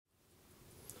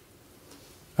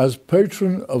As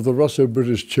patron of the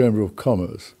Russo-British Chamber of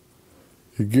Commerce,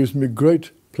 it gives me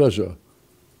great pleasure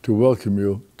to welcome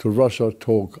you to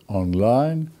RussiaTALK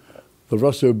Online, the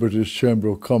Russo-British Chamber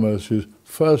of Commerce's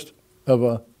first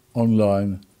ever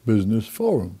online business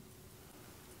forum.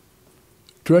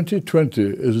 2020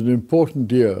 is an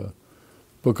important year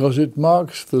because it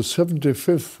marks the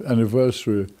 75th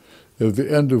anniversary of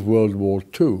the end of World War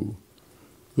II,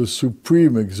 the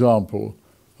supreme example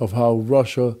of how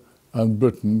Russia and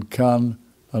Britain can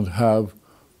and have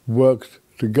worked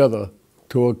together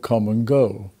to a common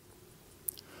goal.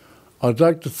 I'd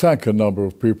like to thank a number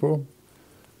of people.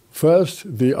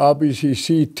 First, the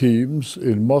RBCC teams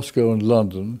in Moscow and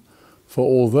London for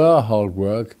all their hard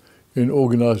work in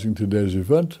organizing today's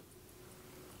event,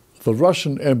 the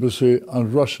Russian Embassy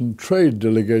and Russian Trade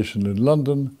Delegation in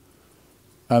London,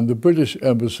 and the British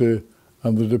Embassy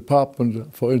and the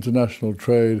Department for International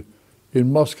Trade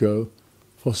in Moscow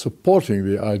for supporting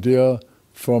the idea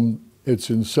from its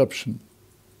inception.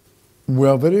 We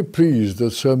are very pleased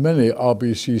that so many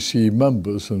RBCC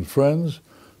members and friends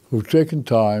who've taken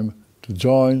time to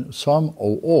join some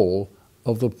or all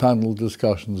of the panel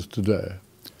discussions today.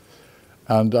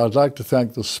 And I'd like to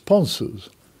thank the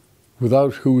sponsors,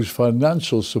 without whose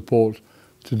financial support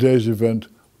today's event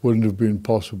wouldn't have been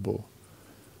possible.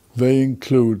 They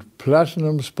include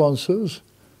platinum sponsors,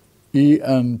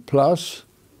 EN Plus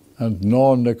and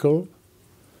Nornickel.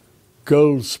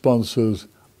 Gold sponsors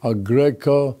are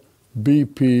Greco,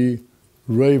 BP,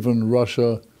 Raven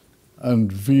Russia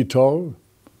and Vitol.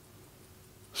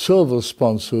 Silver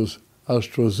sponsors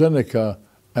AstraZeneca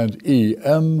and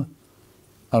EM,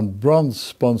 and bronze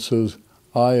sponsors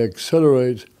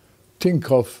iAccelerate,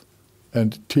 Tinkoff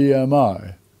and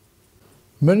TMI.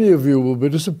 Many of you will be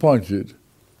disappointed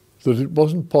that it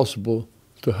wasn't possible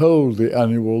to hold the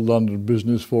annual London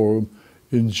Business Forum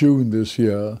in June this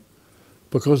year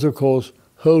because, of course,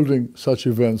 holding such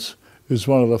events is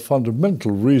one of the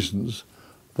fundamental reasons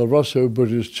the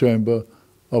Russo-British Chamber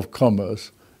of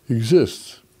Commerce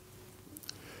exists.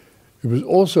 It was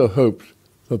also hoped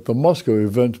that the Moscow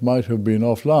event might have been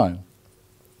offline.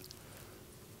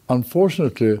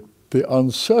 Unfortunately, the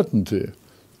uncertainty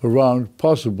around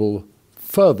possible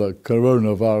further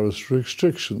coronavirus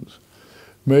restrictions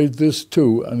made this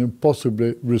too an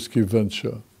impossibly risky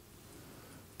venture.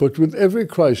 But with every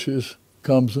crisis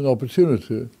comes an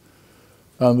opportunity,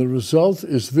 and the result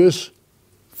is this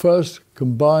first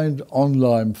combined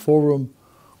online forum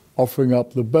offering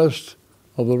up the best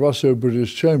of the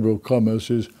Russo-British Chamber of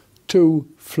Commerce's two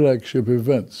flagship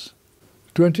events.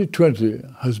 2020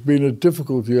 has been a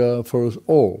difficult year for us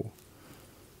all.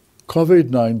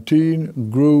 COVID-19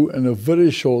 grew in a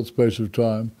very short space of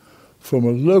time from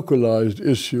a localized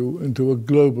issue into a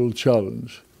global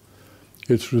challenge.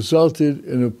 It's resulted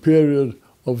in a period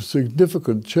of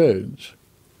significant change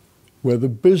where the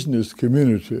business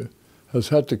community has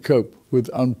had to cope with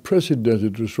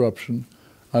unprecedented disruption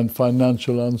and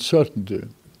financial uncertainty.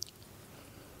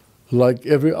 Like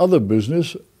every other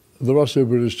business, the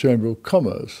Russo-British Chamber of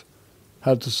Commerce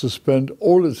had to suspend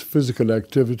all its physical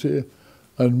activity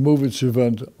and move its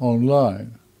event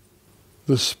online.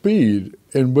 The speed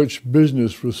in which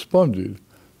business responded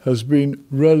has been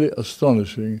really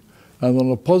astonishing, and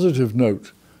on a positive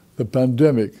note, the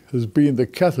pandemic has been the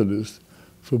catalyst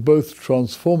for both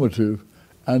transformative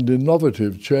and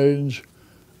innovative change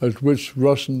at which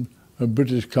Russian and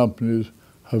British companies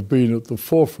have been at the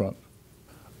forefront.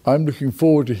 I'm looking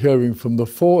forward to hearing from the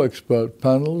four expert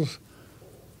panels,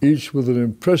 each with an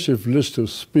impressive list of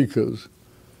speakers,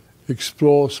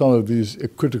 explore some of these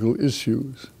critical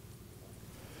issues.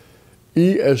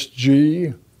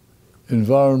 ESG,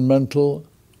 environmental,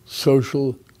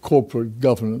 social, corporate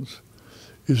governance,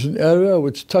 is an area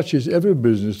which touches every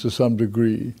business to some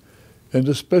degree, and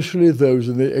especially those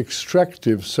in the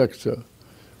extractive sector,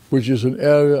 which is an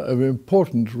area of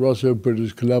important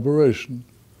Russo-British collaboration.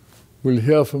 We'll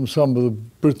hear from some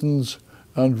of Britain's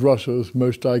and Russia's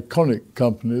most iconic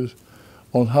companies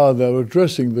on how they're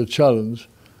addressing the challenge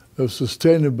of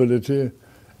sustainability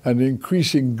and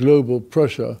increasing global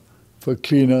pressure for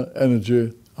cleaner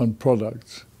energy and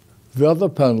products. The other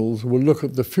panels will look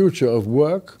at the future of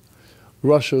work,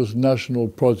 Russia's national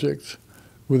projects,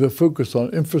 with a focus on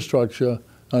infrastructure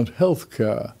and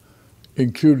healthcare,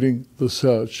 including the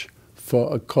search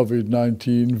for a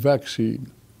COVID-19 vaccine.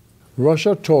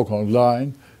 RussiaTALK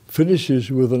Online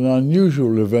finishes with an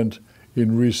unusual event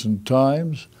in recent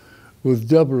times with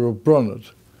Deborah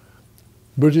Brunnett,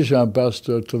 British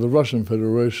ambassador to the Russian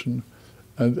Federation,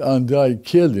 and Andrei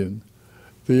Kirlin,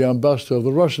 the ambassador of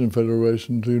the Russian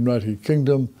Federation to the United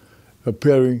Kingdom,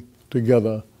 appearing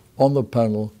together on the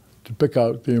panel to to pick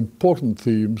out the important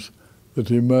themes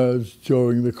that emerged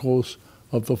during the course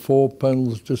of the four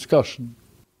panels' discussion.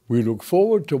 We look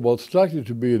forward to what's likely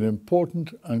to be an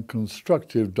important and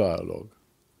constructive dialogue.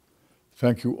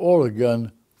 Thank you all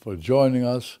again for joining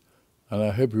us, and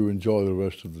I hope you enjoy the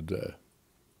rest of the day.